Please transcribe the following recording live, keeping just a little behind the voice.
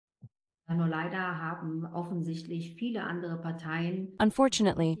Nur leider haben offensichtlich viele andere Parteien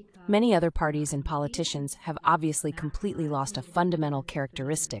Unfortunately, many other parties and politicians have obviously completely lost a fundamental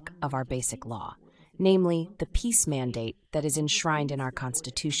characteristic of our basic law, namely the peace mandate that is enshrined in our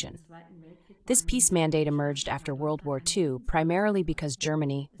Constitution. This peace mandate emerged after World War II primarily because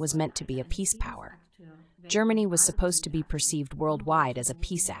Germany was meant to be a peace power. Germany was supposed to be perceived worldwide as a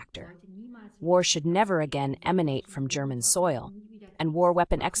peace actor. War should never again emanate from German soil, and war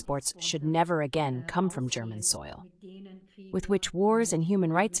weapon exports should never again come from German soil, with which wars and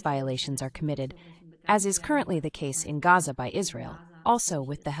human rights violations are committed, as is currently the case in Gaza by Israel, also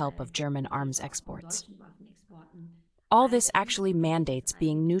with the help of German arms exports. All this actually mandates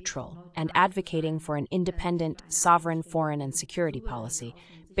being neutral and advocating for an independent, sovereign foreign and security policy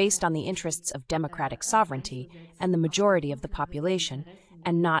based on the interests of democratic sovereignty and the majority of the population,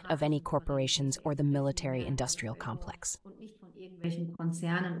 and not of any corporations or the military-industrial complex. und nicht von irgendwelchen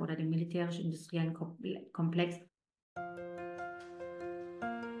Konzernen oder dem militärisch-industriellen Komplex.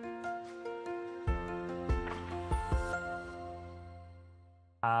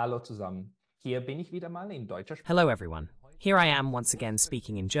 Hallo zusammen. Hier bin ich wieder mal in deutscher Sprache. Hello, everyone. Here I am once again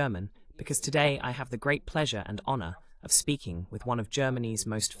speaking in German, because today I have the great pleasure and honor of speaking with one of Germany's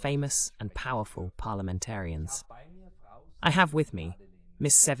most famous and powerful parliamentarians. I have with me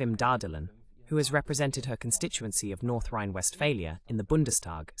Miss Sevim Dagdelen, who has represented her constituency of North Rhine-Westphalia in the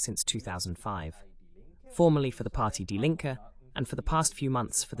Bundestag since 2005, formerly for the party Die Linke, and for the past few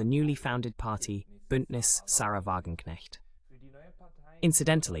months for the newly founded party Bündnis Sarah Wagenknecht.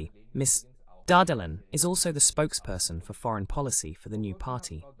 Incidentally, Miss Dagdelen is also the spokesperson for foreign policy for the new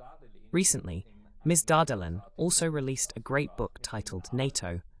party. Recently, Ms. Dagdelen also released a great book titled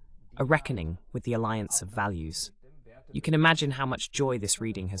NATO, A Reckoning with the Alliance of Values. You can imagine how much joy this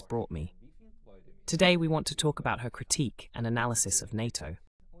reading has brought me. Today we want to talk about her critique and analysis of NATO.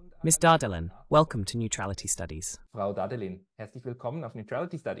 Ms. Dagdelen, welcome to Neutrality Studies. Frau Dagdelen, herzlich willkommen auf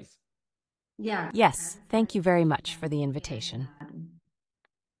Neutrality Studies. Yes, thank you very much for the invitation.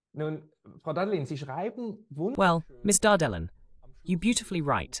 Nun, Frau Dagdelen, Sie schreiben Well, Ms. Dagdelen, you beautifully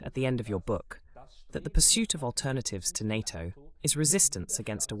write at the end of your book that the pursuit of alternatives to NATO is resistance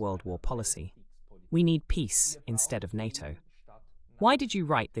against a world war policy. We need peace instead of NATO. Why did you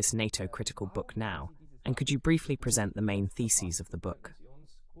write this NATO critical book now? And could you briefly present the main theses of the book?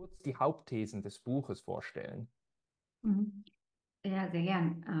 kurz die Hauptthesen des Buches vorstellen. Mhm. Ja, sehr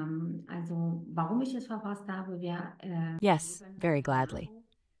gern. Also, warum ich es verfasst habe, Yes, very gladly.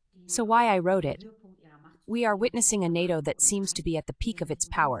 So why I wrote it? We are witnessing a NATO that seems to be at the peak of its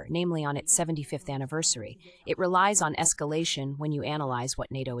power, namely on its 75th anniversary. It relies on escalation when you analyze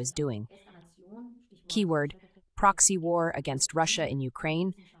what NATO is doing. Keyword: proxy war against Russia in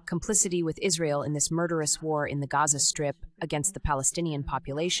Ukraine, complicity with Israel in this murderous war in the Gaza Strip against the Palestinian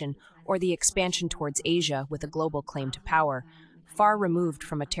population, or the expansion towards Asia with a global claim to power, far removed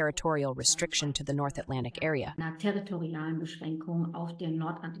from a territorial restriction to the North Atlantic area. einer territorialen Beschränkung auf den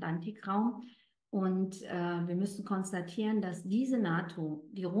Nordatlantikraum. Und wir müssen konstatieren, dass diese NATO,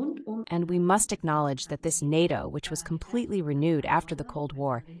 die rundum And we must acknowledge that this NATO, which was completely renewed after the Cold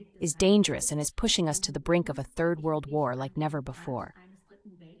War, is dangerous and is pushing us to the brink of a third world war like never before.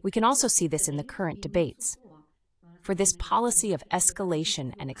 We can also see this in the current debates. For this policy of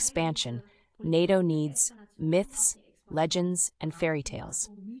escalation and expansion, NATO needs myths, legends, and fairy tales.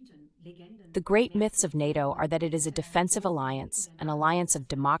 The great myths of NATO are that it is a defensive alliance, an alliance of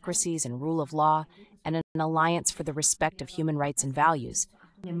democracies and rule of law, and an alliance for the respect of human rights and values.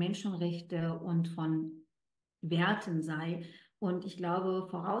 der Menschenrechte und von Werten sei. Und ich glaube,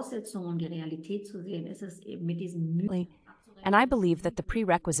 Voraussetzung, um die Realität zu sehen, ist es eben mit diesen Mythen. And I believe that the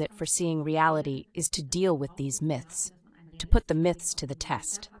prerequisite for seeing reality is to deal with these myths, to put the myths to the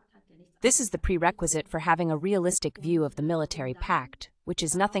test. This is the prerequisite for having a realistic view of the military pact, which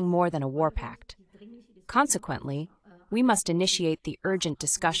is nothing more than a war pact. Consequently, we must initiate the urgent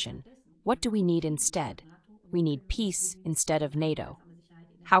discussion. What do we need instead? We need peace instead of NATO.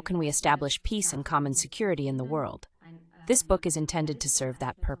 How can we establish peace and common security in the world? This book is intended to serve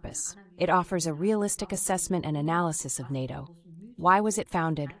that purpose. It offers a realistic assessment and analysis of NATO. Why was it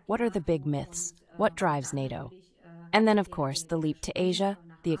founded? What are the big myths? What drives NATO? And then, of course, the leap to Asia,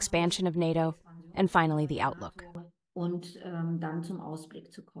 the expansion of NATO, and finally the outlook. Und dann zum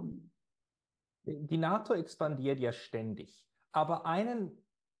Ausblick zu kommen. Die NATO expandiert ja ständig, aber einen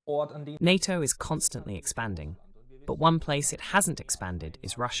Ort, an dem NATO is constantly expanding, but one place it hasn't expanded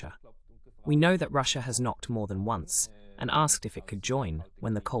is Russia. We know that Russia has knocked more than once and asked if it could join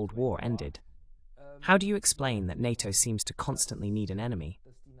when the Cold War ended. How do you explain that NATO seems to constantly need an enemy?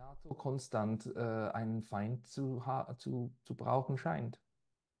 dass die NATO konstant einen Feind zu brauchen scheint.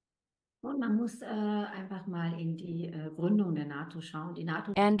 Und man muss einfach mal in die Gründung der NATO schauen. Die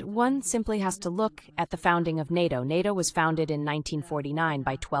NATO And one simply has to look at the founding of NATO. NATO was founded in 1949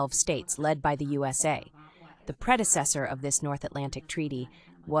 by 12 states, led by the USA. The predecessor of this North Atlantic Treaty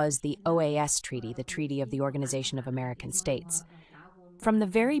was the OAS Treaty, the Treaty of the Organization of American States. From the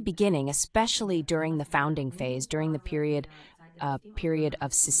very beginning, especially during the founding phase, during the period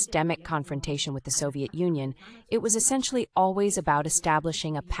of systemic confrontation with the Soviet Union, it was essentially always about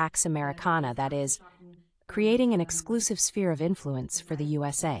establishing a Pax Americana, that is, creating an exclusive sphere of influence for the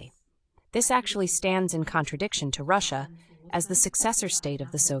USA. This actually stands in contradiction to Russia as the successor state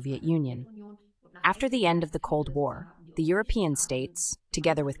of the Soviet Union. After the end of the Cold War, the European states,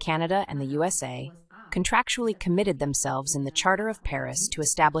 together with Canada and the USA, contractually committed themselves in the Charter of Paris to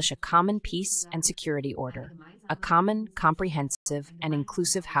establish a common peace and security order, a common, comprehensive, and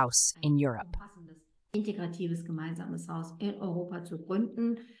inclusive house in Europe. Integratives gemeinsames Haus in Europa zu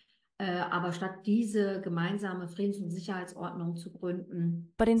gründen, aber statt diese gemeinsame Friedens- und Sicherheitsordnung zu gründen.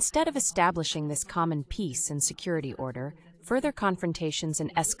 But instead of establishing this common peace and security order, further confrontations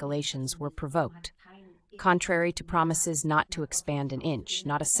and escalations were provoked. Contrary to promises not to expand an inch,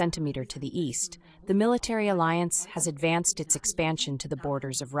 not a centimeter to the east, the military alliance has advanced its expansion to the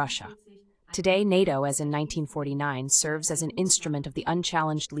borders of Russia. Today, NATO, as in 1949, serves as an instrument of the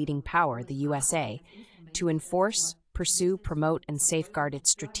unchallenged leading power, the USA, to enforce, pursue, promote, and safeguard its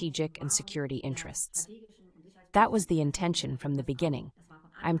strategic and security interests. That was the intention from the beginning.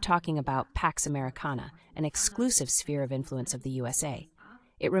 I'm talking about Pax Americana, an exclusive sphere of influence of the USA.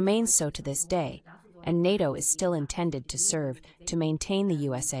 It remains so to this day, and NATO is still intended to serve to maintain the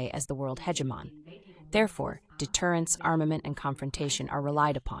USA as the world hegemon. Therefore, deterrence, armament, and confrontation are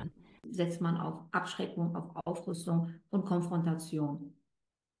relied upon. Setzt man auf Abschreckung, auf Aufrüstung und Konfrontation.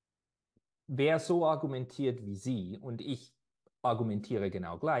 Wer so argumentiert wie Sie, und ich argumentiere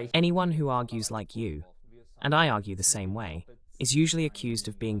genau gleich. Anyone who argues like you, and I argue the same way, is usually accused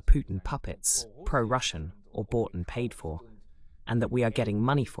of being Putin puppets, pro-Russian, or bought and paid for, and that we are getting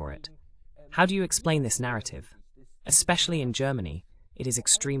money for it. How do you explain this narrative? Especially in Germany, it is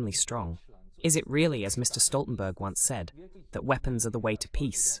extremely strong. Is it really, as Mr. Stoltenberg once said, that weapons are the way to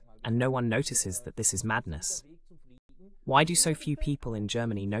peace, and no one notices that this is madness? Why do so few people in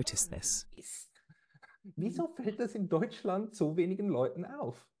Germany notice this? Wieso fällt das in Deutschland so wenigen Leuten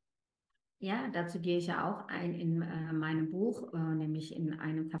auf? Ja, dazu gehe ich ja auch ein in meinem Buch, nämlich in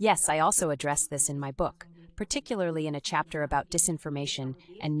einem Kapitel. Yes, I also address this in my book, particularly in a chapter about disinformation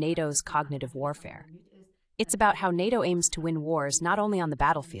and NATO's cognitive warfare. It's about how NATO aims to win wars not only on the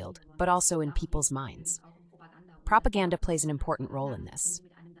battlefield, but also in people's minds. Propaganda plays an important role in this.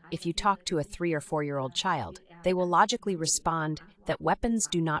 If you talk to a 3 or 4-year-old child, they will logically respond that weapons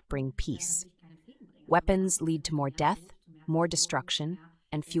do not bring peace. Weapons lead to more death, more destruction,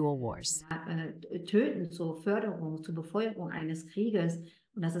 and fuel wars. Töten zur Förderung, zur Befeuerung eines Krieges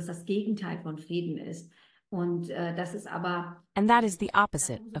und dass es das Gegenteil von Frieden ist. Und das ist aber. And that is the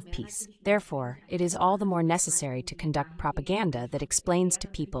opposite of peace. Therefore, it is all the more necessary to conduct propaganda that explains to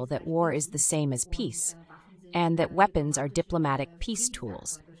people that war is the same as peace, and that weapons are diplomatic peace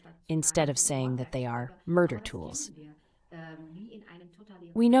tools, instead of saying that they are murder tools.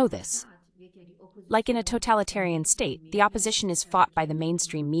 We know this. Like in a totalitarian state, the opposition is fought by the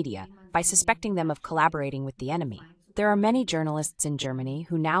mainstream media by suspecting them of collaborating with the enemy. There are many journalists in Germany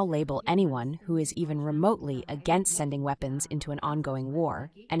who now label anyone who is even remotely against sending weapons into an ongoing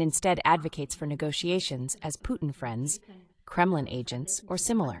war and instead advocates for negotiations as Putin friends, Kremlin agents, or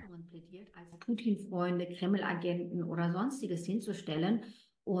similar. Putin-Freunde, Kreml-Agenten oder sonstiges hinzustellen.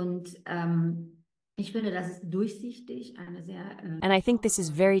 Und ich finde, das ist durchsichtig, eine sehr. And I think this is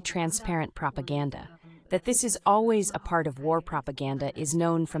very transparent propaganda. That this is always a part of war propaganda is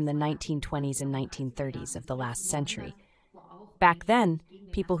known from the 1920s and 1930s of the last century. Back then,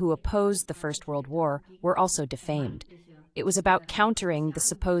 people who opposed the First World War were also defamed. It was about countering the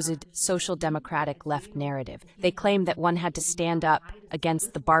supposed social democratic left narrative. They claimed that one had to stand up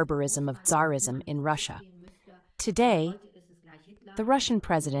against the barbarism of Tsarism in Russia. Today, the Russian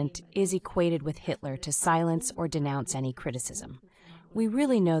president is equated with Hitler to silence or denounce any criticism. We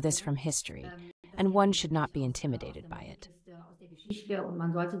really know this from history, and one should not be intimidated by it. Und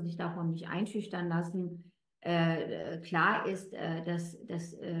man sollte sich davon nicht einschüchtern lassen. Klar ist, dass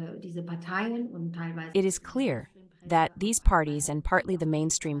diese Parteien und teilweise. It is clear that these parties and partly the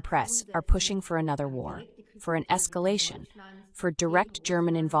mainstream press are pushing for another war, for an escalation, for direct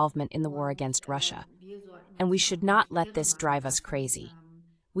German involvement in the war against Russia. And we should not let this drive us crazy.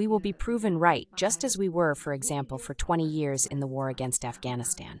 We will be proven right, just as we were, for example, for 20 years in the war against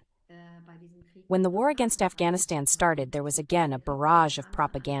Afghanistan. When the war against Afghanistan started, there was again a barrage of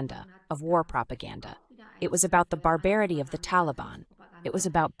propaganda, of war propaganda. It was about the barbarity of the Taliban. It was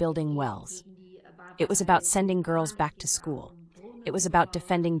about building wells. It was about sending girls back to school. It was about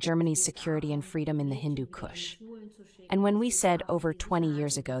defending Germany's security and freedom in the Hindu Kush. And when we said over 20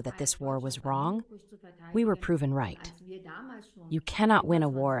 years ago that this war was wrong, we were proven right. You cannot win a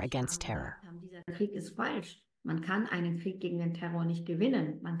war against terror. Krieg ist falsch. Man kann einen Krieg gegen den Terror nicht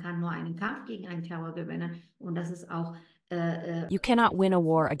gewinnen. Man kann nur einen Kampf gegen einen Terror gewinnen. Und das ist auch You cannot win a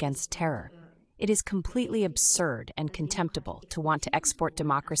war against terror. It is completely absurd and contemptible to want to export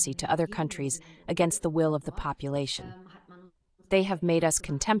democracy to other countries against the will of the population. They have made us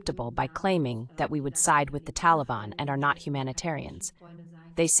contemptible by claiming that we would side with the Taliban and are not humanitarians.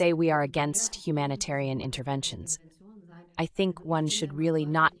 They say we are against humanitarian interventions. I think one should really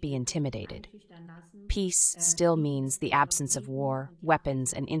not be intimidated. Peace still means the absence of war,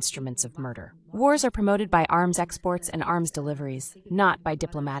 weapons, and instruments of murder. Wars are promoted by arms exports and arms deliveries, not by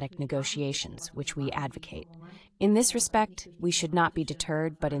diplomatic negotiations, which we advocate. In this respect, we should not be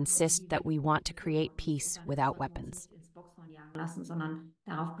deterred, but insist that we want to create peace without weapons. sondern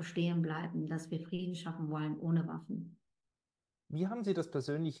darauf bestehen bleiben, dass wir Frieden schaffen wollen ohne Waffen. Wie haben Sie das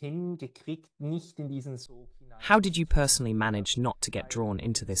persönlich hingekriegt, nicht in diesen Sog How did you personally manage not to get drawn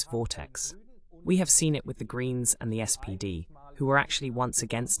into this vortex? We have seen it with the Greens and the SPD, who were actually once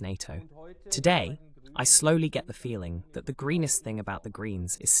against NATO. Today, I slowly get the feeling that the greenest thing about the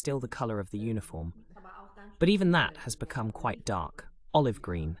Greens is still the colour of the uniform. But even that has become quite dark, olive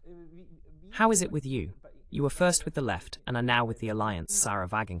green. How is it with you? You were first with the left and are now with the Alliance Sarah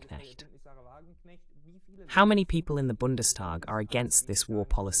Wagenknecht. How many people in the Bundestag are against this war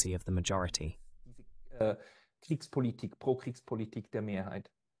policy of the majority? Kriegspolitik, Pro-Kriegspolitik der Mehrheit?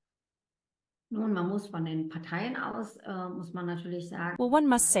 Nun, man muss von den Parteien aus, muss man natürlich sagen. Well, one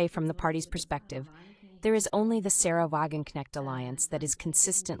must say from the party's perspective, there is only the Sarah Wagenknecht alliance that is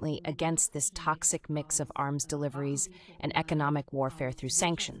consistently against this toxic mix of arms deliveries and economic warfare through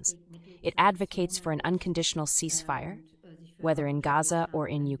sanctions. It advocates for an unconditional ceasefire, whether in Gaza or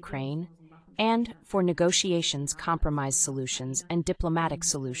in Ukraine, and for negotiations, compromise solutions, and diplomatic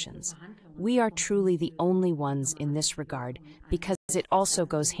solutions. We are truly the only ones in this regard because it also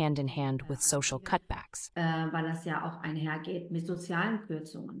goes hand in hand with social cutbacks. Weil das ja auch einhergeht mit sozialen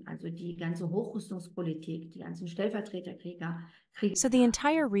Kürzungen, also die ganze Hochrüstungspolitik, die ganzen Stellvertreterkrieger. So the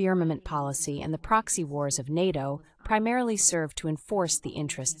entire rearmament policy and the proxy wars of NATO primarily serve to enforce the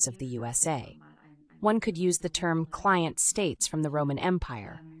interests of the USA. One could use the term client states from the Roman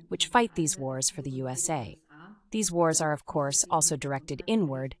Empire, which fight these wars for the USA. These wars are, of course, also directed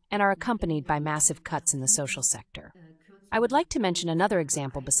inward and are accompanied by massive cuts in the social sector. I would like to mention another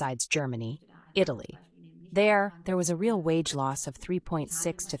example besides Germany, Italy. There was a real wage loss of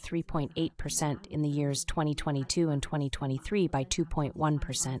 3.6 to 3.8% in the years 2022 and 2023 by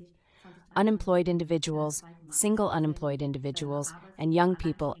 2.1%. Unemployed individuals, single unemployed individuals, and young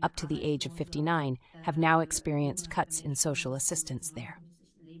people up to the age of 59 have now experienced cuts in social assistance there.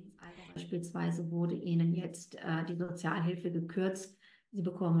 Beispielsweise wurde ihnen jetzt die Sozialhilfe gekürzt. Sie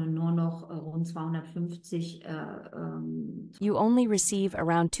bekommen nur noch rund 250. You only receive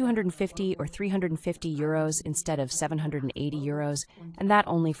around 250 or 350 euros instead of 780 euros, and that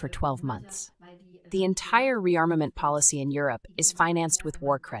only for 12 months. The entire rearmament policy in Europe is financed with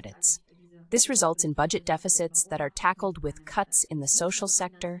war credits. This results in budget deficits that are tackled with cuts in the social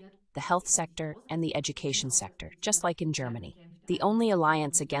sector, the health sector, and the education sector, just like in Germany. The only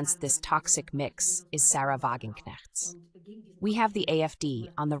alliance against this toxic mix is Sarah Wagenknecht's. We have the AfD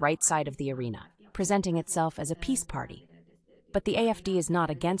on the right side of the arena, presenting itself as a peace party. But the AfD is not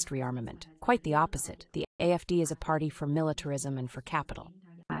against rearmament, quite the opposite. The AfD is a party for militarism and for capital.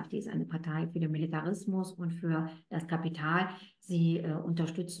 Die AfD ist eine Partei für den Militarismus und für das Kapital. Sie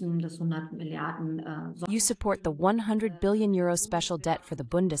unterstützen das 100 Milliarden. You support the 100 billion euro special debt for the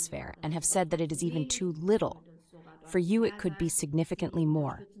Bundeswehr and have said that it is even too little. For you, it could be significantly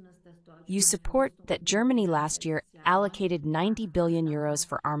more. You support that Germany last year allocated 90 billion euros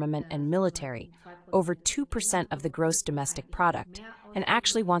for armament and military, over 2% of the gross domestic product, and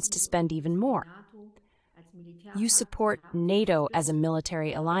actually wants to spend even more. You support NATO as a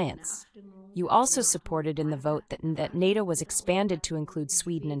military alliance. You also supported in the vote that NATO was expanded to include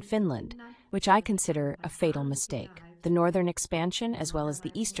Sweden and Finland, which I consider a fatal mistake. The northern expansion as well as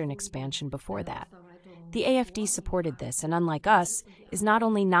the eastern expansion before that. The AfD supported this, and unlike us, is not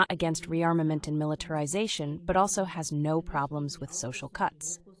only not against rearmament and militarization, but also has no problems with social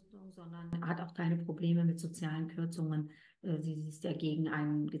cuts. Hat auch keine Probleme mit sozialen Kürzungen. Sie ist ja gegen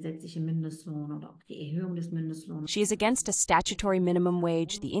einen gesetzlichen Mindestlohn oder auch die Erhöhung des Mindestlohns. She is against a statutory minimum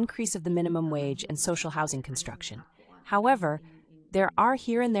wage, the increase of the minimum wage, and social housing construction. However, There are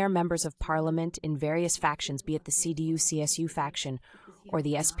here and there members of parliament in various factions, be it the CDU-CSU faction or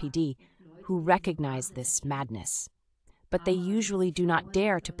the SPD, who recognize this madness. But they usually do not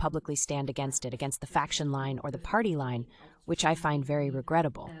dare to publicly stand against it, against the faction line or the party line, which I find very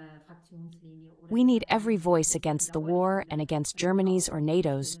regrettable. We need every voice against the war and against Germany's or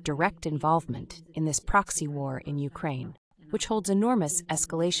NATO's direct involvement in this proxy war in Ukraine, which holds enormous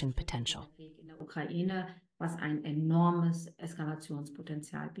escalation potential. Was ein enormes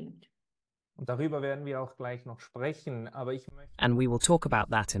Eskalationspotenzial birgt. Und darüber werden wir auch gleich noch sprechen, aber And we will talk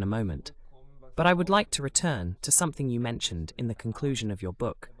about that in a moment. But I would like to return to something you mentioned in the conclusion of your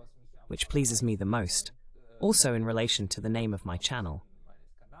book, which pleases me the most, also in relation to the name of my channel.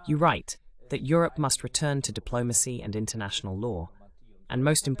 You write that Europe must return to diplomacy and international law, and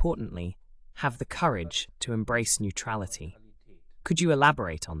most importantly, have the courage to embrace neutrality. Could you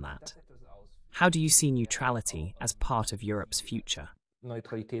elaborate on that? How do you see neutrality as part of Europe's future?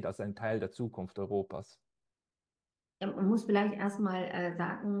 Neutralität als ein Teil der Zukunft Europas. Man muss vielleicht erstmal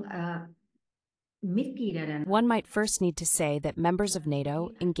sagen, Mitglieder der One might first need to say that members of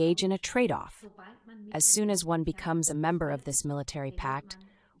NATO engage in a trade-off. As soon as one becomes a member of this military pact,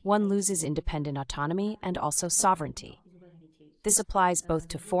 one loses independent autonomy and also sovereignty. This applies both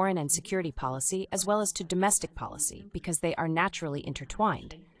to foreign and security policy as well as to domestic policy, because they are naturally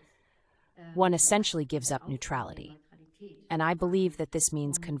intertwined. One essentially gives up neutrality. And I believe that this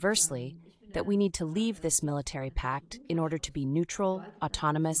means, conversely, that we need to leave this military pact in order to be neutral,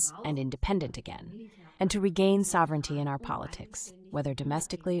 autonomous, and independent again, and to regain sovereignty in our politics, whether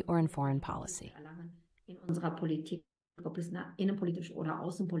domestically or in foreign policy. In unserer Politik, ob es innenpolitisch oder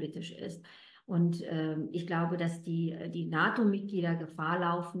außenpolitisch ist. Und ich glaube, dass die NATO-Mitglieder Gefahr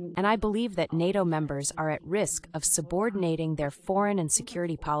laufen. And I believe that NATO members are at risk of subordinating their foreign and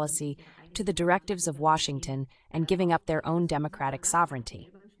security policy to the directives of Washington and giving up their own democratic sovereignty.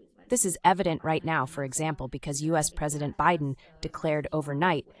 This is evident right now, for example, because U.S. President Biden declared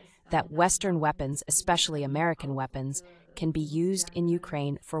overnight that Western weapons, especially American weapons, can be used in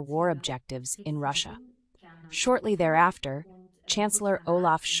Ukraine for war objectives in Russia. Shortly thereafter, Chancellor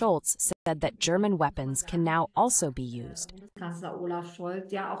Olaf Scholz said that German weapons can now also be used. Kanzler Olaf Scholz,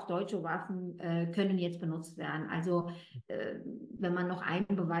 ja, auch deutsche Waffen können jetzt benutzt werden. Also, wenn man noch einen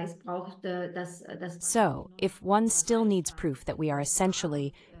Beweis braucht, dass So, if one still needs proof that we are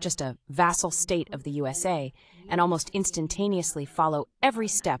essentially just a vassal state of the USA and almost instantaneously follow every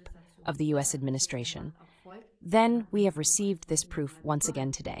step of the US administration, then we have received this proof once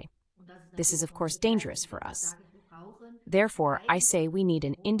again today. This is, of course, dangerous for us. Therefore, I say we need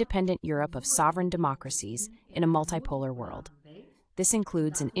an independent Europe of sovereign democracies in a multipolar world. This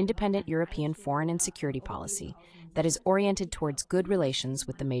includes an independent European foreign and security policy that is oriented towards good relations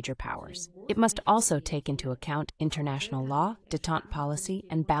with the major powers. It must also take into account international law, détente policy,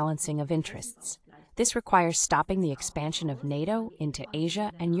 and balancing of interests. This requires stopping the expansion of NATO into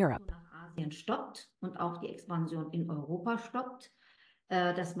Asia and Europe. Asien stoppt und auch die Expansion in Europa stoppt.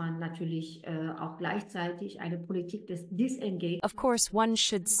 Dass man natürlich auch gleichzeitig eine Politik des Disengagement. Of course, one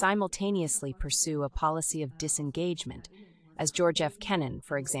should simultaneously pursue a policy of disengagement, as George F. Kennan,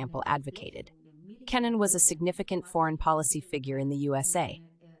 for example, advocated. Kennan was a significant foreign policy figure in the USA.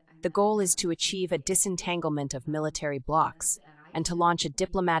 The goal is to achieve a disentanglement of military blocs and to launch a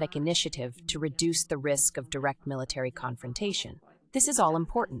diplomatic initiative to reduce the risk of direct military confrontation. This is all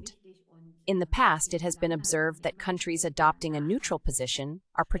important. In the past, it has been observed that countries adopting a neutral position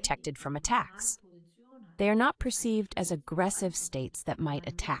are protected from attacks. They are not perceived as aggressive states that might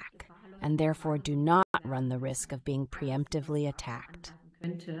attack, and therefore do not run the risk of being preemptively attacked.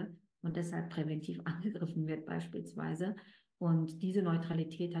 Und deshalb präventiv angegriffen wird beispielsweise. Und diese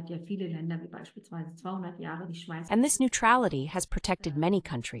Neutralität hat ja viele Länder, wie beispielsweise 200 Jahre die Schweiz. And this neutrality has protected many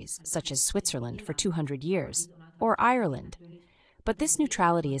countries, such as Switzerland, for 200 years, or Ireland. But this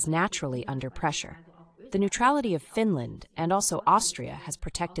neutrality is naturally under pressure. The neutrality of Finland and also Austria has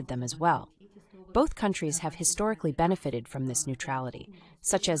protected them as well. Both countries have historically benefited from this neutrality,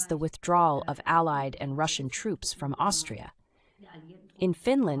 such as the withdrawal of Allied and Russian troops from Austria. In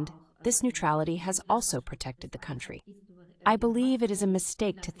Finland, this neutrality has also protected the country. I believe it is a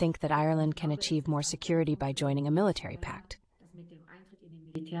mistake to think that Ireland can achieve more security by joining a military pact.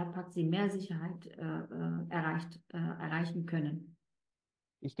 Militärpakt sie mehr Sicherheit erreichen können.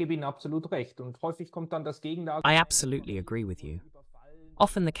 Ich gebe Ihnen absolut recht und häufig kommt dann das Gegenargument. I absolutely agree with you.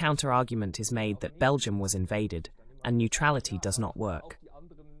 Often the counter-argument is made that Belgium was invaded and neutrality does not work.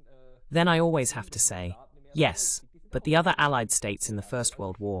 Then I always have to say, yes, but the other Allied states in the First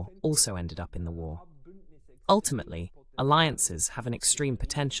World War also ended up in the war. Ultimately, alliances have an extreme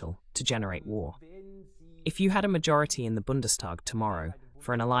potential to generate war. If you had a majority in the Bundestag tomorrow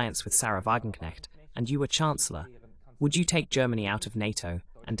for an alliance with Sarah Wagenknecht and you were Chancellor, would you take Germany out of NATO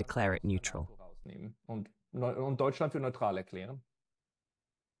and declare it neutral? Und Deutschland für neutral erklären?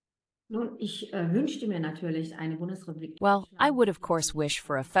 Nun, ich wünschte mir natürlich eine Bundesrepublik. Well, I would of course wish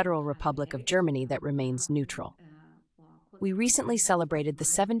for a Federal Republic of Germany that remains neutral. We recently celebrated the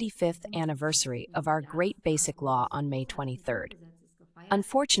 75th anniversary of our Great Basic Law on May 23rd.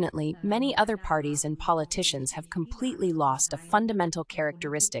 Unfortunately, many other parties and politicians have completely lost a fundamental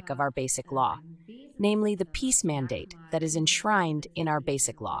characteristic of our basic law, namely the peace mandate that is enshrined in our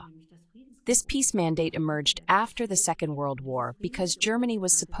basic law. This peace mandate emerged after the Second World War because Germany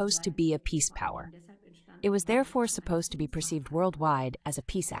was supposed to be a peace power. It was therefore supposed to be perceived worldwide as a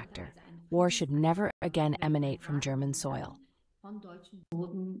peace actor. War should never again emanate from German soil. Von deutschem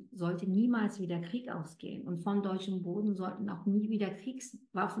Boden sollte niemals wieder Krieg ausgehen und von deutschem Boden sollten auch nie wieder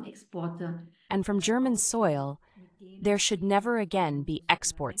Kriegswaffenexporte. And from German soil, there should never again be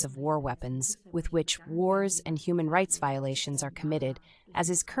exports of war weapons with which wars and human rights violations are committed,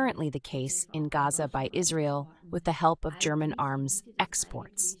 as is currently the case in Gaza by Israel with the help of German arms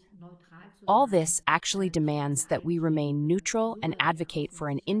exports. All this actually demands that we remain neutral and advocate for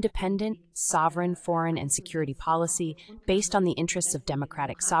an independent, sovereign foreign and security policy based on the interests of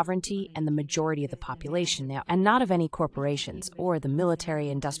democratic sovereignty and the majority of the population now, and not of any corporations or the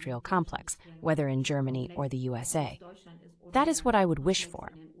military-industrial complex, whether in Germany or the USA. That is what I would wish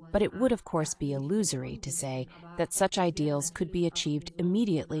for, but it would of course be illusory to say that such ideals could be achieved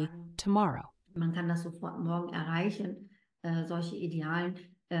immediately tomorrow. Man kann das sofort morgen erreichen, solche Idealen.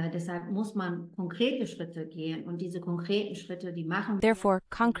 Deshalb muss man konkrete Schritte gehen und diese konkreten Schritte, die machen. Therefore,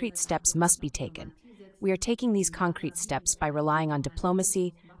 concrete steps must be taken. We are taking these concrete steps by relying on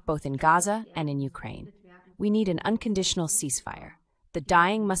diplomacy, both in Gaza and in Ukraine. We need an unconditional ceasefire. The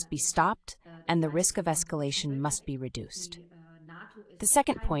dying must be stopped, and the risk of escalation must be reduced. The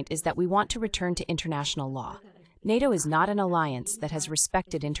second point is that we want to return to international law. NATO is not an alliance that has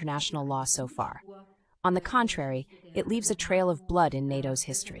respected international law so far. On the contrary, it leaves a trail of blood in NATO's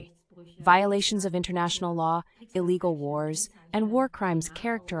history. Violations of international law, illegal wars, and war crimes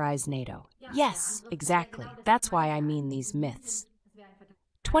characterize NATO. Yes, exactly. That's why I mean these myths.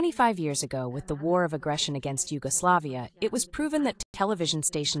 25 years ago, with the war of aggression against Yugoslavia, it was proven that television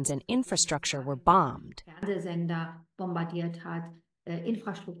stations and infrastructure were bombed. Fernsehsender bombardiert hat,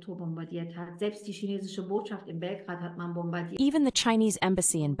 Infrastruktur bombardiert hat. Selbst die chinesische Botschaft in Belgrad hat man bombardiert. Even the Chinese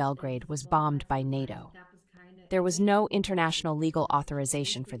embassy in Belgrade was bombed by NATO. There was no international legal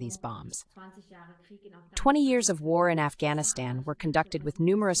authorization for these bombs. 20 years of war in Afghanistan were conducted with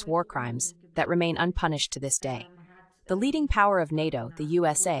numerous war crimes that remain unpunished to this day. The leading power of NATO, the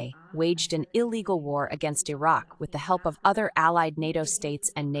USA, waged an illegal war against Iraq with the help of other allied NATO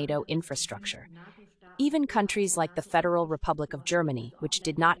states and NATO infrastructure. Even countries like the Federal Republic of Germany, which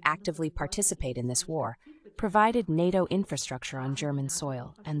did not actively participate in this war, provided NATO infrastructure on German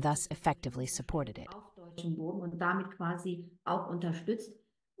soil and thus effectively supported it. Und damit quasi auch unterstützt.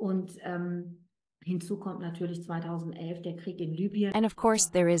 Und hinzu kommt natürlich 2011 der Krieg in Libyen. And of course,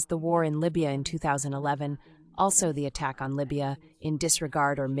 there is the war in Libya in 2011, also the attack on Libya in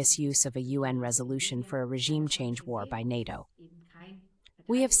disregard or misuse of a UN resolution for a regime change war by NATO.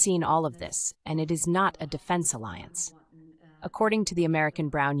 We have seen all of this, and it is not a defense alliance. According to the American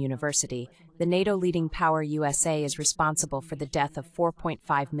Brown University, the NATO leading power USA is responsible for the death of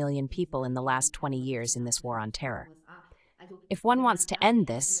 4.5 million people in the last 20 years in this war on terror. If one wants to end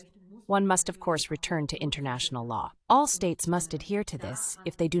this, one must of course return to international law. All states must adhere to this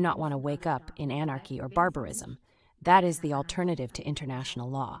if they do not want to wake up in anarchy or barbarism. That is the alternative to international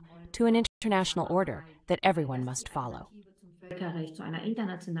law, to an international order that everyone must follow. Völkerrecht, zu einer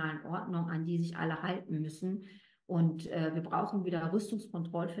internationalen Ordnung, an die sich alle halten müssen. Und wir brauchen wieder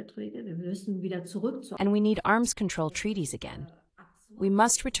Rüstungskontrollverträge. Wir müssen wieder zurück zu. And we need arms control treaties again. We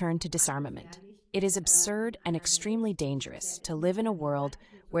must return to disarmament. It is absurd and extremely dangerous to live in a world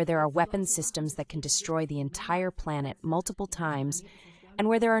where there are weapon systems that can destroy the entire planet multiple times, and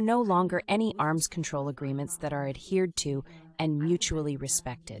where there are no longer any arms control agreements that are adhered to and mutually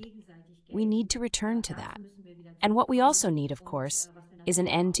respected. We need to return to that. And what we also need, of course, is an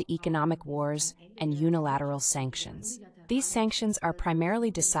end to economic wars and unilateral sanctions. These sanctions are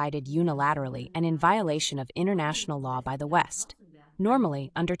primarily decided unilaterally and in violation of international law by the West.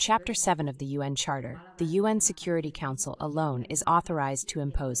 Normally, under Chapter 7 of the UN Charter, the UN Security Council alone is authorized to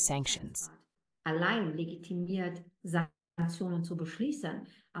impose sanctions. Allein legitimiert Sanktionen zu beschließen,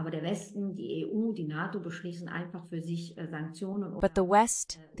 aber der Westen, die EU, die NATO beschließen einfach für sich Sanktionen. But the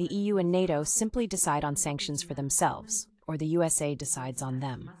West, the EU and NATO simply decide on sanctions for themselves, or the USA decides on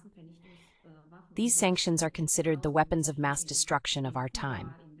them. These sanctions are considered the weapons of mass destruction of our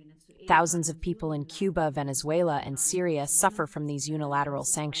time. Thousands of people in Cuba, Venezuela, and Syria suffer from these unilateral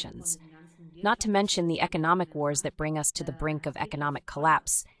sanctions. Not to mention the economic wars that bring us to the brink of economic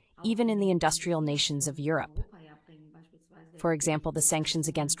collapse, even in the industrial nations of Europe. For example, the sanctions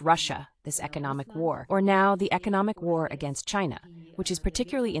against Russia, this economic war, or now the economic war against China, which is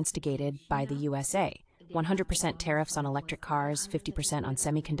particularly instigated by the USA. 100% tariffs on electric cars, 50% on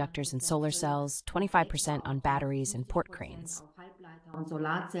semiconductors and solar cells, 25% on batteries and port cranes. Und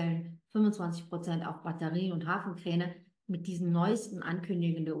Solarzellen, 25% auf Batterien und Hafenkräne. Mit diesen neuesten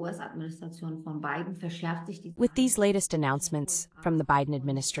Ankündigungen der US-Administration von Biden verschärft sich die. With these latest announcements from the Biden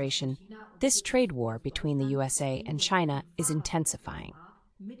administration, this trade war between the USA and China is intensifying.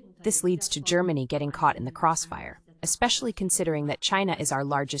 This leads to Germany getting caught in the crossfire, especially considering that China is our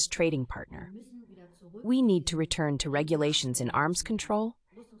largest trading partner. We need to return to regulations in arms control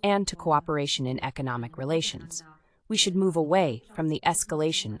and to cooperation in economic relations. We should move away from the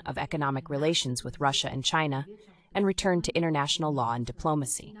escalation of economic relations with Russia and China and return to international law and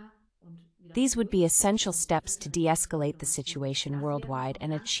diplomacy. These would be essential steps to de-escalate the situation worldwide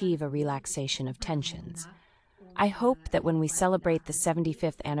and achieve a relaxation of tensions. I hope that when we celebrate the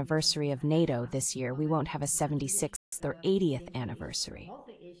 75th anniversary of NATO this year, we won't have a 76th or 80th anniversary.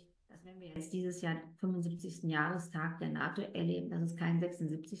 Wenn wir jetzt dieses Jahr den 75. Jahrestag der NATO erleben, dass es keinen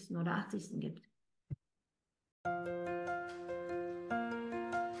 76. oder 80. gibt.